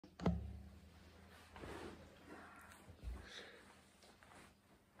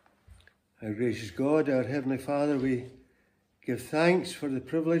Our gracious God, our Heavenly Father, we give thanks for the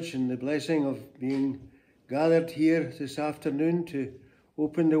privilege and the blessing of being gathered here this afternoon to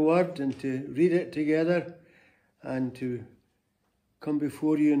open the Word and to read it together and to come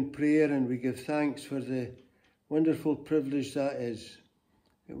before you in prayer. And we give thanks for the wonderful privilege that is,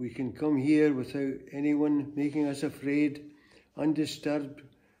 that we can come here without anyone making us afraid, undisturbed,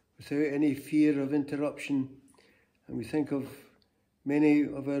 without any fear of interruption. And we think of many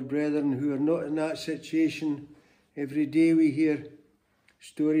of our brethren who are not in that situation. Every day we hear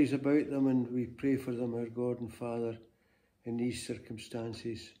stories about them, and we pray for them, our God and Father, in these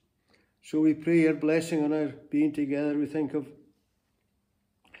circumstances. So we pray your blessing on our being together. We think of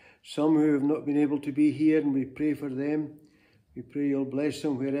some who have not been able to be here, and we pray for them. We pray you'll bless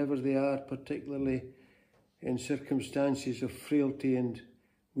them wherever they are, particularly in circumstances of frailty and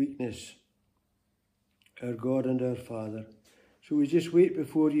weakness, our God and our Father. So we just wait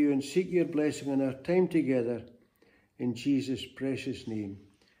before you and seek your blessing on our time together, in Jesus' precious name.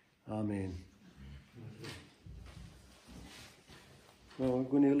 Amen. Well, we're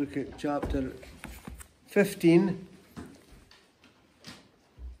going to look at chapter 15.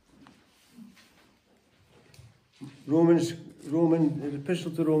 The Epistle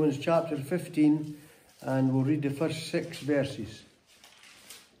to Romans, chapter 15, and we'll read the first 6 verses.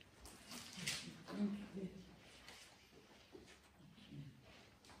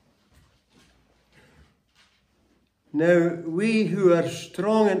 Now, we who are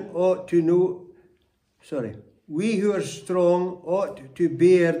strong ought to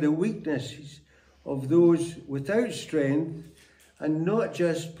bear the weaknesses of those without strength, and not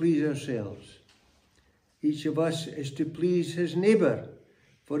just please ourselves. Each of us is to please his neighbour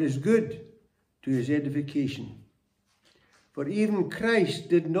for his good, to his edification. For even Christ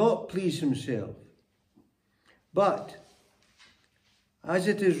did not please himself. But, as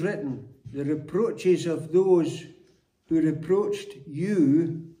it is written, the reproaches of those who reproached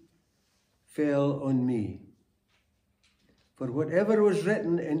you fell on me. For whatever was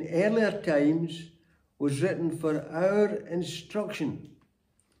written in earlier times was written for our instruction,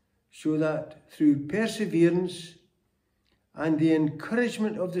 so that through perseverance and the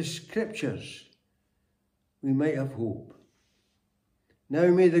encouragement of the Scriptures we might have hope. Now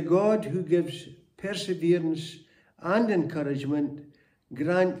may the God who gives perseverance and encouragement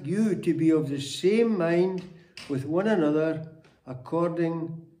grant you to be of the same mind with one another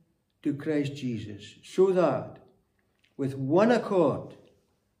according to Christ Jesus, so that with one accord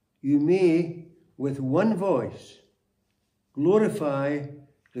you may with one voice glorify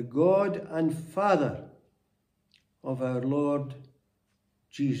the God and Father of our Lord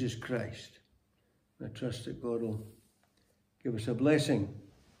Jesus Christ. I trust that God will give us a blessing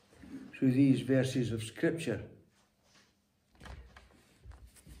through these verses of Scripture.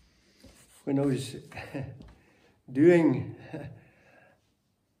 When I was doing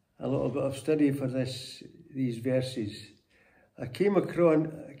a little bit of study for these verses, I came I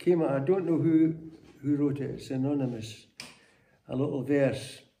don't know who wrote it, it's anonymous, a little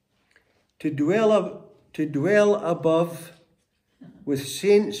verse. To dwell above with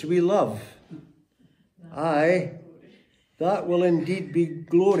saints we love, aye, that will indeed be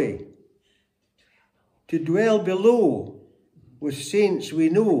glory. To dwell below with saints we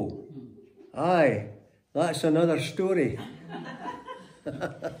know, aye, that's another story.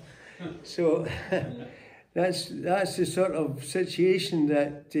 So that's the sort of situation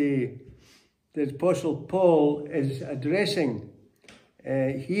that the Apostle Paul is addressing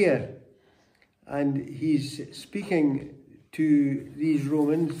here. And he's speaking to these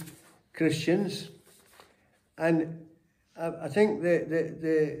Roman Christians. And I think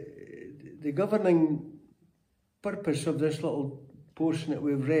the governing purpose of this little portion that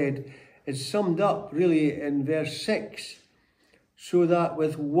we've read is summed up really in verse 6. So that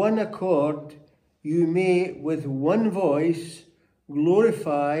with one accord you may with one voice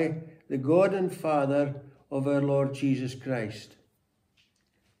glorify the God and Father of our Lord Jesus Christ.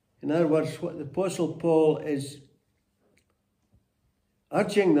 In other words, what the Apostle Paul is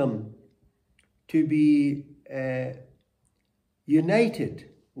urging them to be united,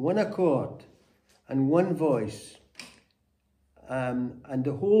 one accord and one voice. And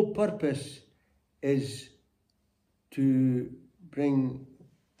the whole purpose is to bring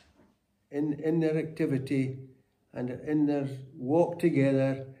in their activity and in their walk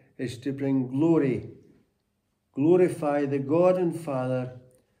together is to bring glory, glorify the God and Father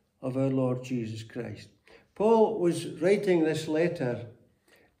of our Lord Jesus Christ. Paul was writing this letter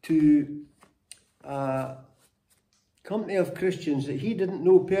to a company of Christians that he didn't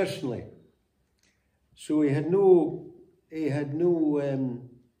know personally. So he had no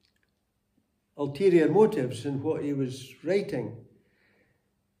ulterior motives in what he was writing.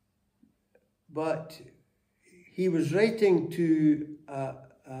 But he was writing to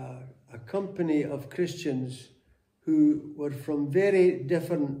a company of Christians who were from very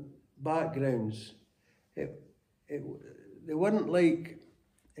different backgrounds. They weren't like,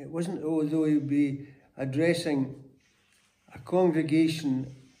 it wasn't although he would be addressing a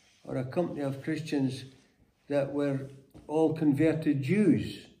congregation or a company of Christians that were all converted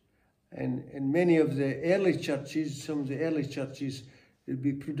Jews. And in many of the early churches, some of the early churches, would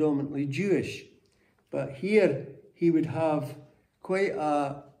be predominantly Jewish. But here he would have quite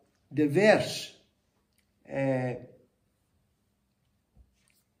a diverse a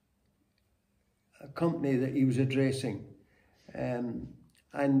company that he was addressing.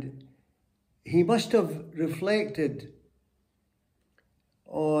 And he must have reflected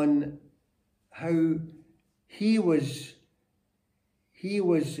on how he was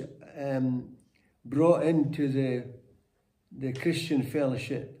brought into the Christian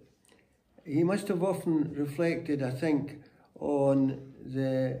fellowship. He must have often reflected, I think, on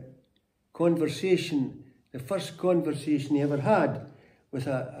the conversation, the first conversation he ever had with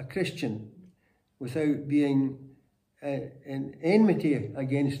a Christian, without being in enmity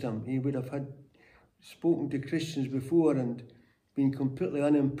against him. He would have had spoken to Christians before and been completely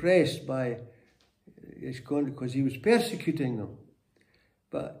unimpressed by his conduct because he was persecuting them.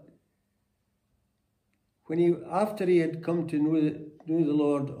 But after he had come to know the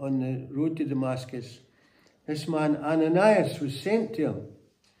Lord on the road to Damascus, this man Ananias was sent to him.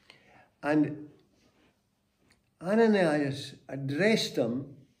 And Ananias addressed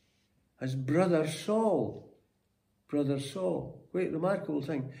him as Brother Saul. Brother Saul. Quite remarkable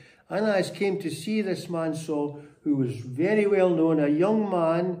thing. Ananias came to see this man Saul, who was very well known, a young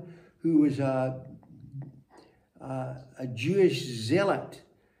man who was a Jewish zealot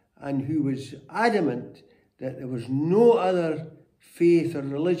and who was adamant that there was no other faith or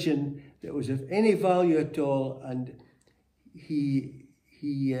religion that was of any value at all, and he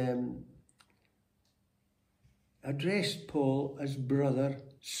addressed Paul as Brother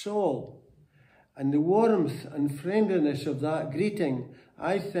Saul. And the warmth and friendliness of that greeting,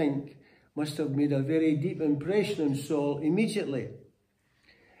 I think, must have made a very deep impression on Saul immediately.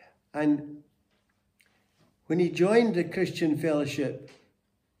 And when he joined the Christian fellowship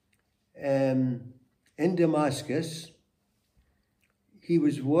in Damascus, he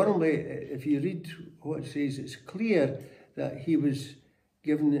was warmly, if you read what it says, it's clear that he was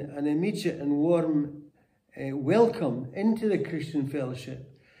given an immediate and warm welcome into the Christian fellowship.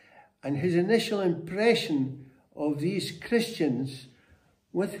 And his initial impression of these Christians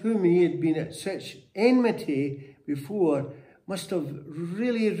with whom he had been at such enmity before must have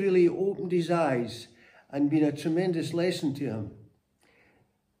really, really opened his eyes and been a tremendous lesson to him.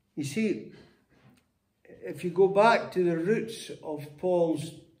 You see, if you go back to the roots of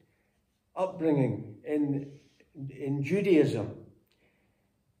Paul's upbringing in Judaism,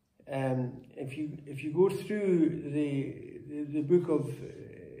 if you go through the book of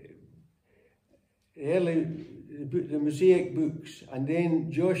the Mosaic books and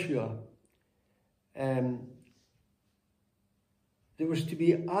then Joshua, there was to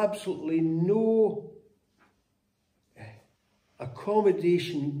be absolutely no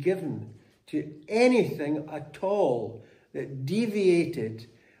accommodation given to anything at all that deviated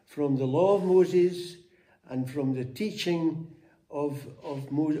from the law of Moses and from the teaching of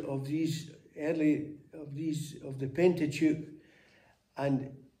the Pentateuch,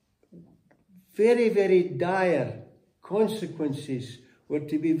 and very, very dire consequences were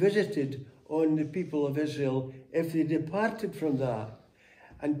to be visited on the people of Israel if they departed from that.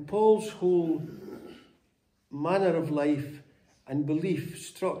 And Paul's whole manner of life and belief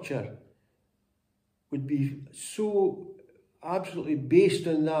structure would be so absolutely based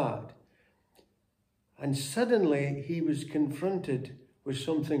on that. And suddenly he was confronted with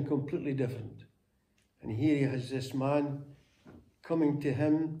something completely different. And here he has this man coming to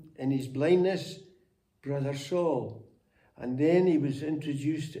him in his blindness, Brother Saul. And then he was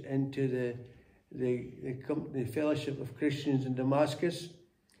introduced into the fellowship of Christians in Damascus,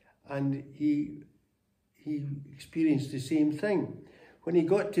 and he experienced the same thing. When he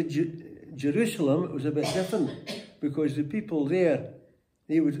got to Jerusalem, it was a bit different, because the people there,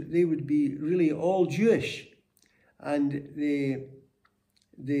 they would be really all Jewish, and they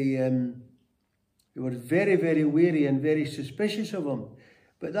were very, very wary and very suspicious of him.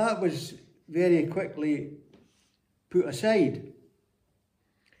 But that was very quickly put aside.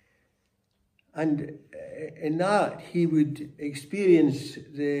 And in that, he would experience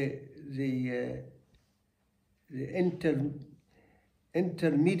the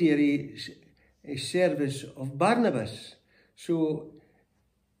intermediary service of Barnabas. So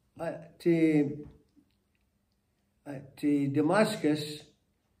at Damascus,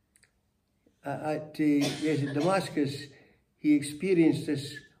 at Damascus, he experienced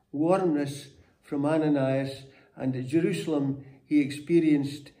this warmness from Ananias, and at Jerusalem he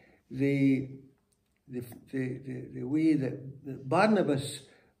experienced the way that Barnabas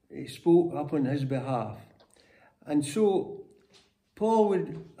spoke up on his behalf. And so Paul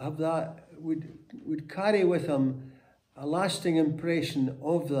would have that, would carry with him a lasting impression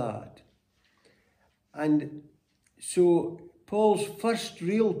of that. And so Paul's first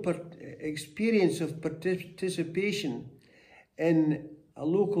real experience of participation in a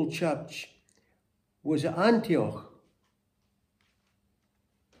local church was at Antioch.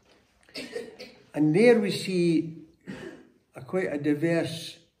 And there we see quite a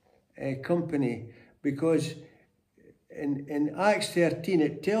diverse company, because in Acts 13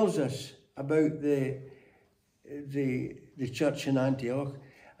 it tells us about the church in Antioch,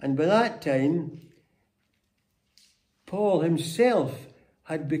 and by that time Paul himself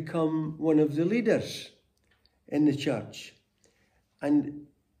had become one of the leaders in the church,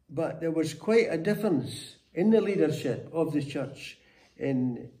 but there was quite a difference in the leadership of the church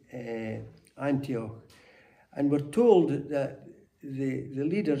in Antioch. And we're told that the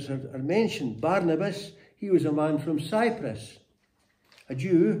leaders are mentioned. Barnabas, he was a man from Cyprus, a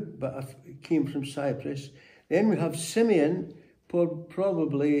Jew, but came from Cyprus. Then we have Simeon,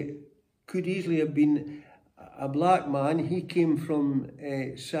 probably could easily have been a black man. He came from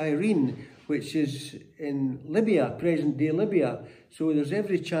Cyrene, which is in Libya, present-day Libya. So there's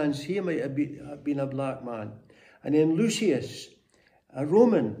every chance he might have been a black man. And then Lucius, a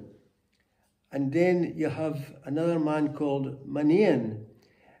Roman. And then you have another man called Manaen,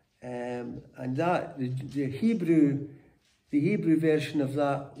 and that the Hebrew version of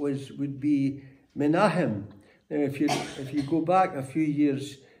that would be Menahem. Now, if you go back a few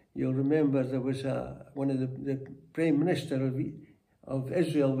years, you'll remember there was one of the prime minister of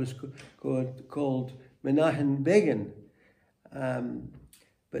Israel was called Menachem Begin,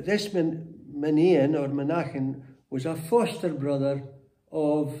 but this Manaen or Menachem was a foster brother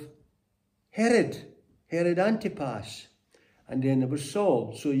of Herod Antipas, and then there was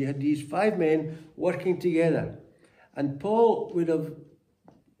Saul. So you had these 5 men working together, and Paul would have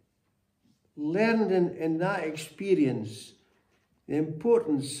learned in that experience the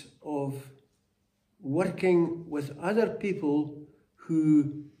importance of working with other people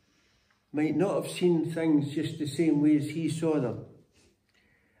who might not have seen things just the same way as he saw them.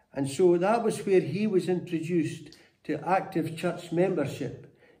 And so that was where he was introduced to active church membership,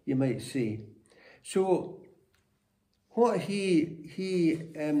 you might say. So what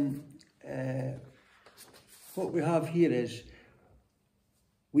what we have here is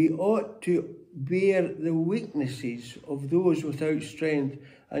we ought to bear the weaknesses of those without strength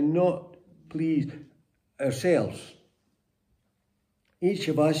and not please ourselves. Each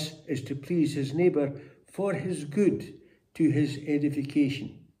of us is to please his neighbour for his good, to his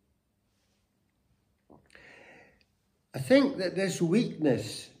edification. I think that this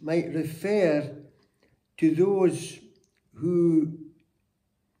weakness might refer to those who,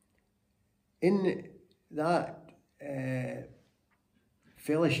 in that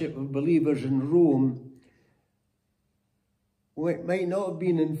fellowship of believers in Rome, might not have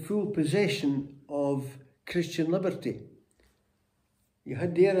been in full possession of Christian liberty. You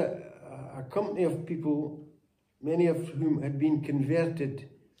had there a company of people, many of whom had been converted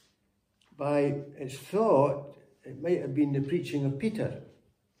by, it's thought, it might have been the preaching of Peter,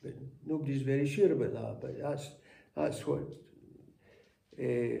 but nobody's very sure about that. But that's what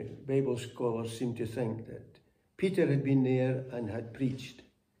Bible scholars seem to think, that Peter had been there and had preached.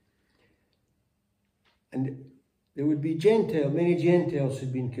 And there would be many Gentiles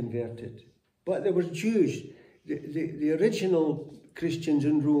had been converted. But there were Jews. The original Christians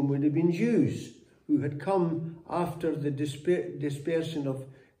in Rome would have been Jews who had come after the dispersion of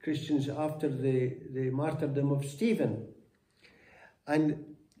Christians after the martyrdom of Stephen.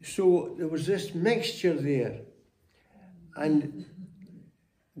 And so there was this mixture there. And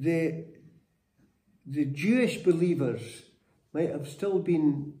the Jewish believers might have still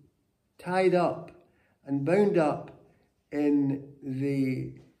been tied up and bound up in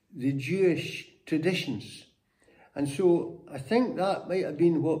the Jewish traditions. And so I think that might have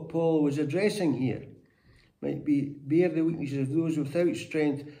been what Paul was addressing here. Might be bear the weaknesses of those without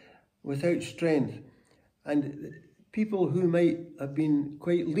strength, and people who might have been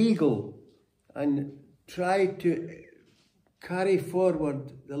quite legal and tried to carry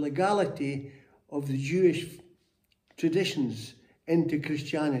forward the legality of the Jewish traditions into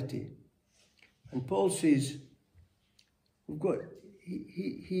Christianity. And Paul says, we've got,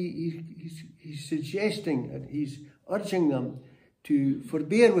 he's suggesting, and he's urging them to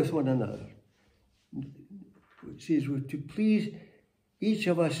forbear with one another. It says, we're to please, each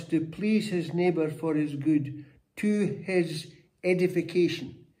of us to please his neighbour for his good, to his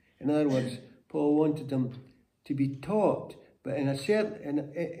edification. In other words, Paul wanted them to be taught, but in a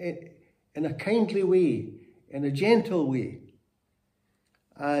kindly way, in a gentle way,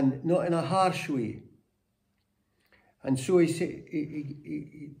 and not in a harsh way. And so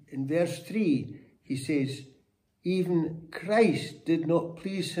in verse 3, he says, even Christ did not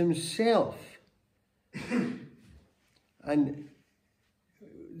please himself. And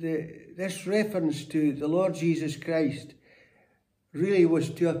this reference to the Lord Jesus Christ really was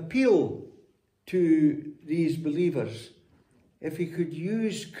to appeal to these believers. If he could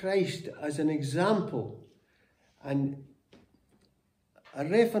use Christ as an example, and a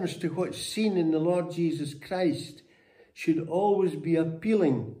reference to what's seen in the Lord Jesus Christ should always be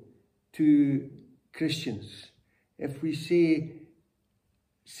appealing to Christians. If we say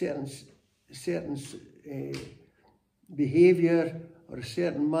certain behaviour or a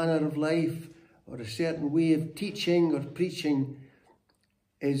certain manner of life or a certain way of teaching or preaching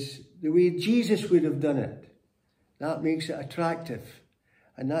is the way Jesus would have done it, that makes it attractive.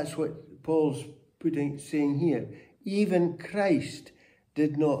 And that's what Paul's saying here. Even Christ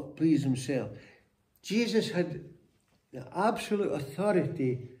did not please himself. Jesus had the absolute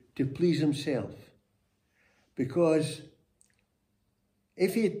authority to please himself, because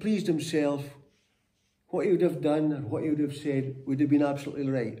if he had pleased himself, what he would have done and what he would have said would have been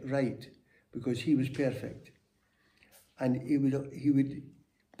absolutely right, because he was perfect. And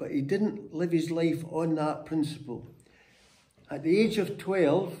but he didn't live his life on that principle. At the age of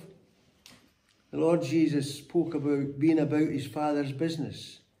 12, the Lord Jesus spoke about being about his Father's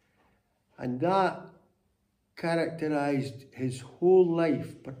business. And that characterized his whole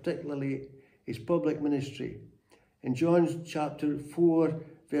life, particularly his public ministry. In John chapter 4,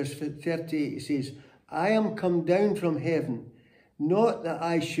 verse 38, it says, I am come down from heaven, not that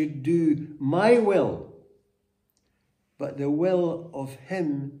I should do my will, but the will of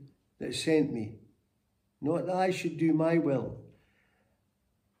him that sent me. Not that I should do my will,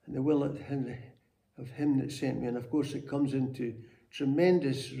 and the will of him that sent me. And of course it comes into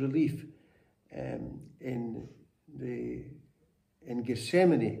tremendous relief in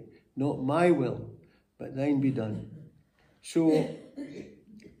Gethsemane. Not my will, but thine be done. So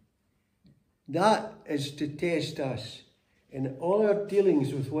that is to test us in all our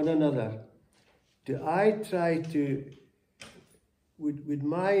dealings with one another. Do I try to, would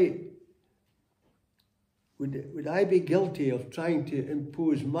I be guilty of trying to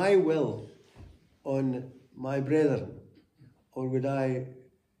impose my will on my brethren? Or would I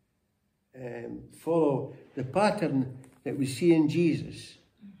follow the pattern that we see in Jesus?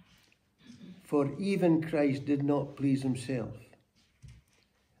 For even Christ did not please himself.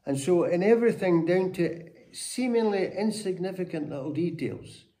 And so in everything down to seemingly insignificant little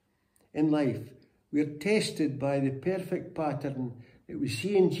details in life, we're tested by the perfect pattern that we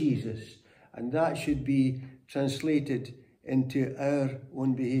see in Jesus, and that should be translated into our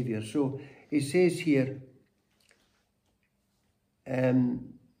own behaviour. So it says here,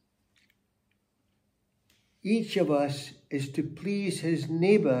 each of us is to please his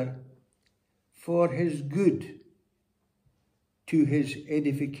neighbour for his good, to his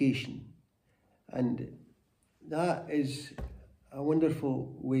edification. And that is a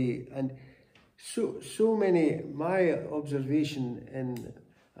wonderful way. And so many, my observation in,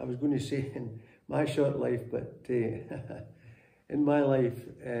 I was going to say in my short life, but in my life,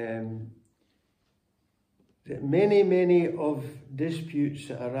 that many of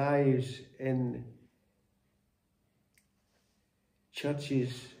disputes arise in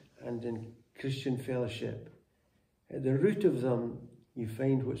churches and in Christian fellowship. At the root of them, you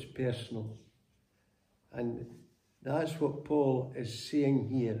find what's personal. And that's what Paul is saying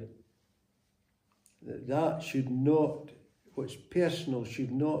here. That should not, what's personal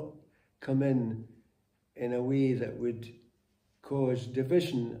should not come in a way that would cause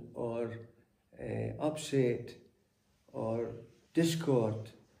division or upset or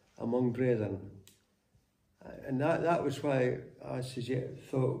discord among brethren. And that was why I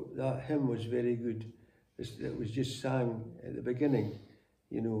thought that hymn was very good. It was just sang at the beginning,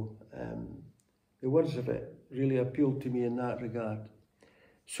 you know. The words of it really appealed to me in that regard.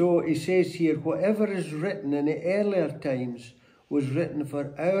 So he says here, whatever is written in the earlier times was written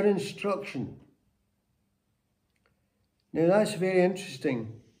for our instruction. Now that's very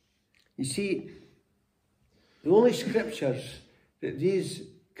interesting. You see, the only scriptures that these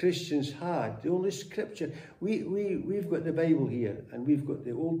Christians had, the only scripture. We've got the Bible here, and we've got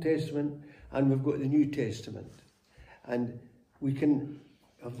the Old Testament, and we've got the New Testament. And we can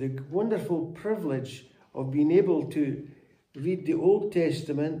have the wonderful privilege of being able to read the Old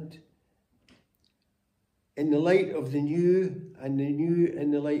Testament in the light of the New, and the New in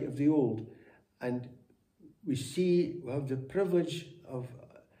the light of the Old. And we have the privilege of,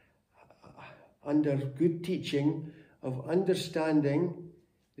 under good teaching, of understanding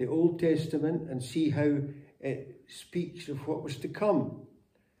the Old Testament and see how it speaks of what was to come.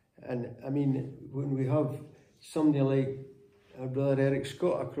 And I mean, when we have somebody like our brother Eric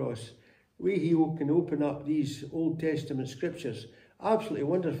Scott across, he can open up these Old Testament scriptures, absolutely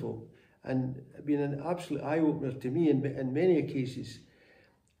wonderful, and been an absolute eye-opener to me in many cases.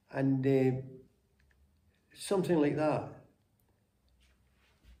 And something like that.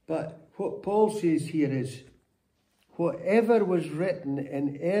 But what Paul says here is, whatever was written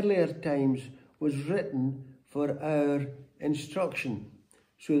in earlier times was written for our instruction,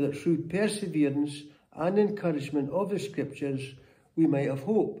 so that through perseverance and encouragement of the scriptures we might have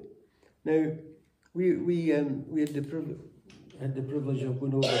hope. Now, we had the privilege of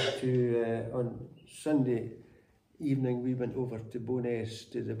going over to, on Sunday evening, we went over to Bowness,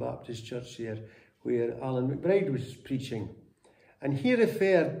 to the Baptist church there, where Alan McBride was preaching. And he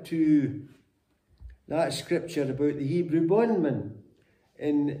referred to that scripture about the Hebrew bondman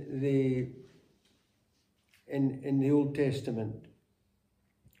in the Old Testament,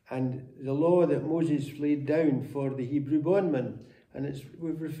 and the law that Moses laid down for the Hebrew bondman. And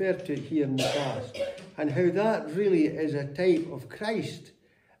we've referred to it here in the past, and how that really is a type of Christ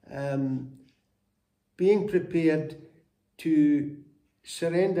being prepared to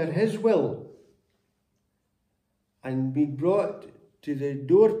surrender his will and be brought to the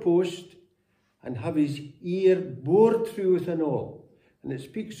doorpost and have his ear bored through with an awl. And it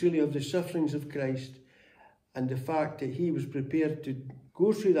speaks really of the sufferings of Christ and the fact that he was prepared to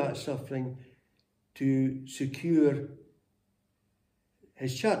go through that suffering to secure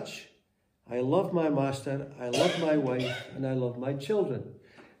his church. I love my master, I love my wife, and I love my children.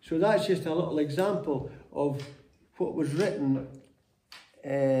 So that's just a little example of what was written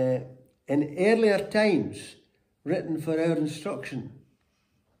in earlier times, written for our instruction.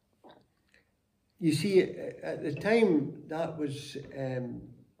 You see, at the time that was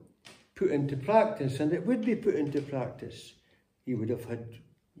put into practice, and it would be put into practice, you would have had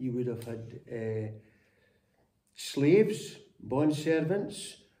slaves,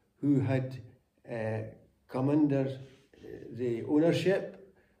 bondservants, who had come under the ownership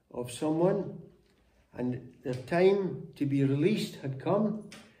of someone, and their time to be released had come,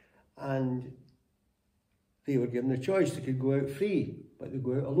 and they were given a choice. They could go out free, but they'd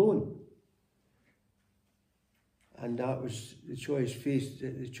go out alone. And that was the choice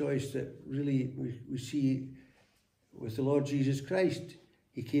the choice that really we see with the Lord Jesus Christ.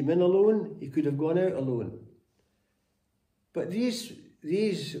 He came in alone, he could have gone out alone. But these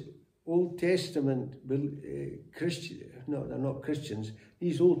Old Testament they're not Christians,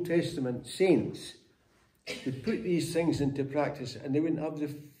 these Old Testament saints would put these things into practice, and they wouldn't have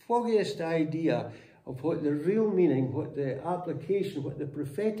the foggiest idea of what the real meaning, what the application, what the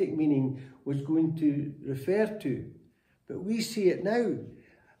prophetic meaning was going to refer to. But we see it now,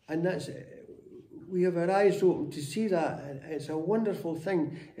 and we have our eyes open to see that, and it's a wonderful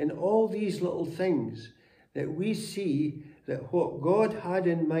thing in all these little things that we see that what God had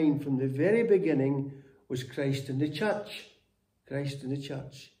in mind from the very beginning was Christ in the church. Christ in the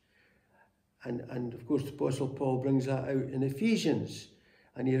church. And of course the Apostle Paul brings that out in Ephesians,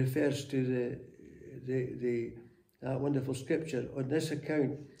 and he refers to that wonderful scripture. On this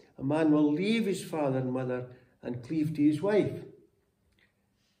account, a man will leave his father and mother and cleave to his wife.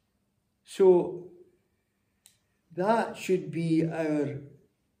 So that should be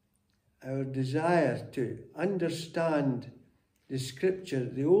our desire, to understand the scripture,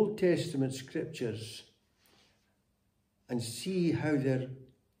 the Old Testament scriptures, and see how they're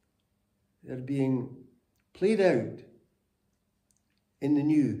being played out in the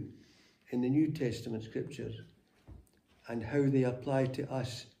New Testament scriptures, and how they apply to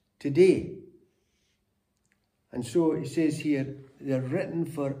us today. And so it says here, they're written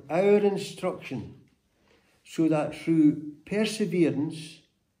for our instruction, so that through perseverance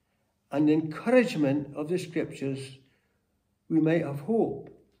and encouragement of the scriptures we might have hope.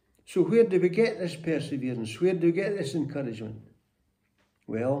 So where do we get this perseverance? Where do we get this encouragement?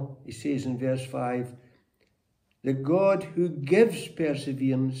 Well, he says in verse 5, the God who gives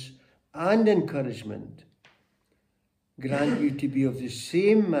perseverance and encouragement grant you to be of the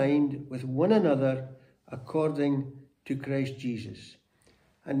same mind with one another according to Christ Jesus.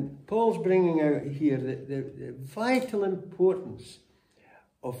 And Paul's bringing out here the vital importance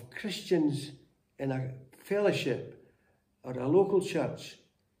of Christians in a fellowship or a local church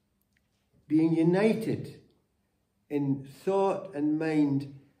being united in thought and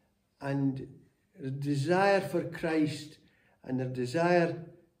mind and a desire for Christ and a desire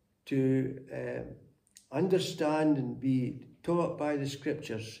to understand and be taught by the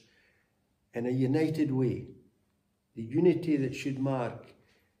Scriptures in a united way. The unity that should mark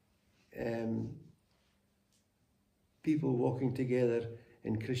people walking together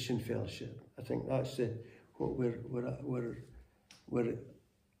in Christian fellowship. I think that's what we're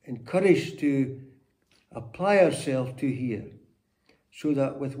encouraged to apply ourselves to here, so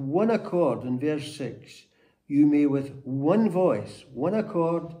that with one accord, in verse 6, you may with one voice, one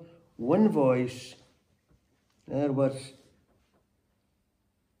accord, one voice, in other words,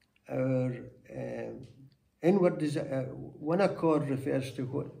 our inward desire, one accord refers to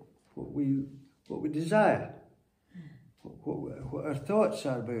what we desire, what our thoughts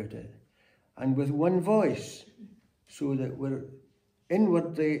are about it, and with one voice, so that we're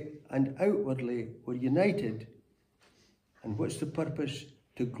inwardly and outwardly we're united. And what's the purpose?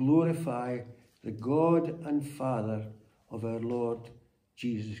 To glorify the God and Father of our Lord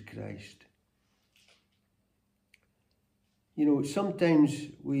Jesus Christ. You know, sometimes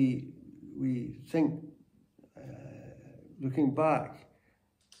we think, looking back,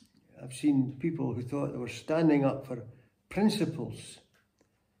 I've seen people who thought they were standing up for principles,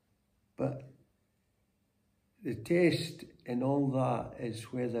 but the test in all that is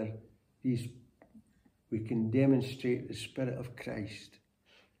whether we can demonstrate the Spirit of Christ.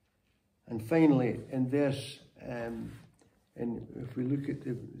 And finally, in verse, and if we look at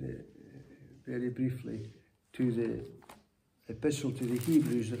very briefly to the epistle to the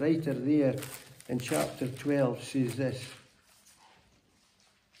Hebrews, the writer there in chapter 12 says this.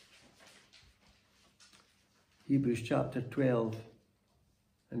 Hebrews chapter 12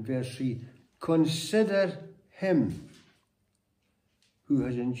 and verse 3. Consider him who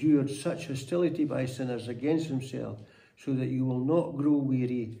has endured such hostility by sinners against himself, so that you will not grow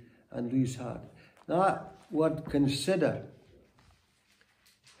weary and lose heart. That word consider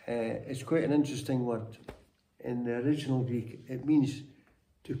is quite an interesting word. In the original Greek, it means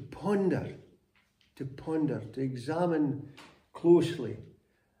to ponder, to examine closely,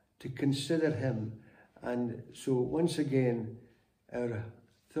 to consider him. And so once again, our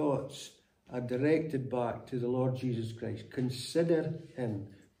thoughts are directed back to the Lord Jesus Christ. Consider him.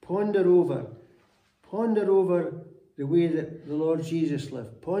 Ponder over the way that the Lord Jesus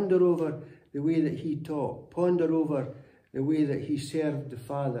lived. Ponder over the way that he taught. Ponder over the way that he served the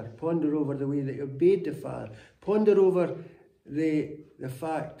Father. Ponder over the way that he obeyed the Father. Ponder over the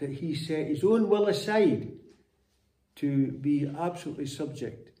fact that he set his own will aside to be absolutely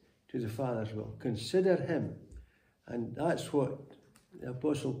subject to the Father's will. Consider him. And that's what the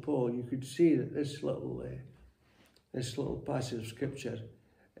Apostle Paul, you could say that this little passage of Scripture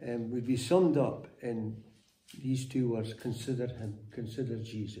would be summed up in these two words: consider him, consider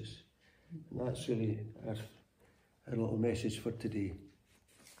Jesus. And that's really our little message for today.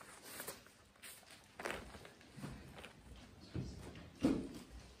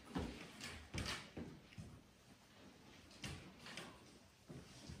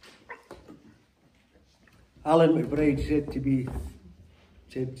 Alan McBride said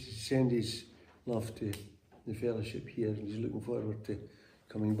to send his love to the fellowship here, and he's looking forward to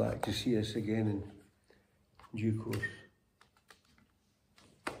coming back to see us again in due course.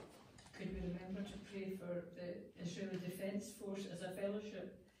 Could we remember to pray for the Israeli Defence Force as a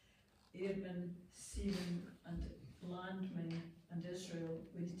fellowship? Airmen, seamen and landmen and Israel,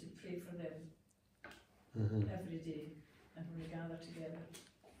 we need to pray for them every day and when we gather together.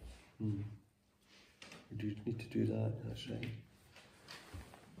 We do need to do that, that's right.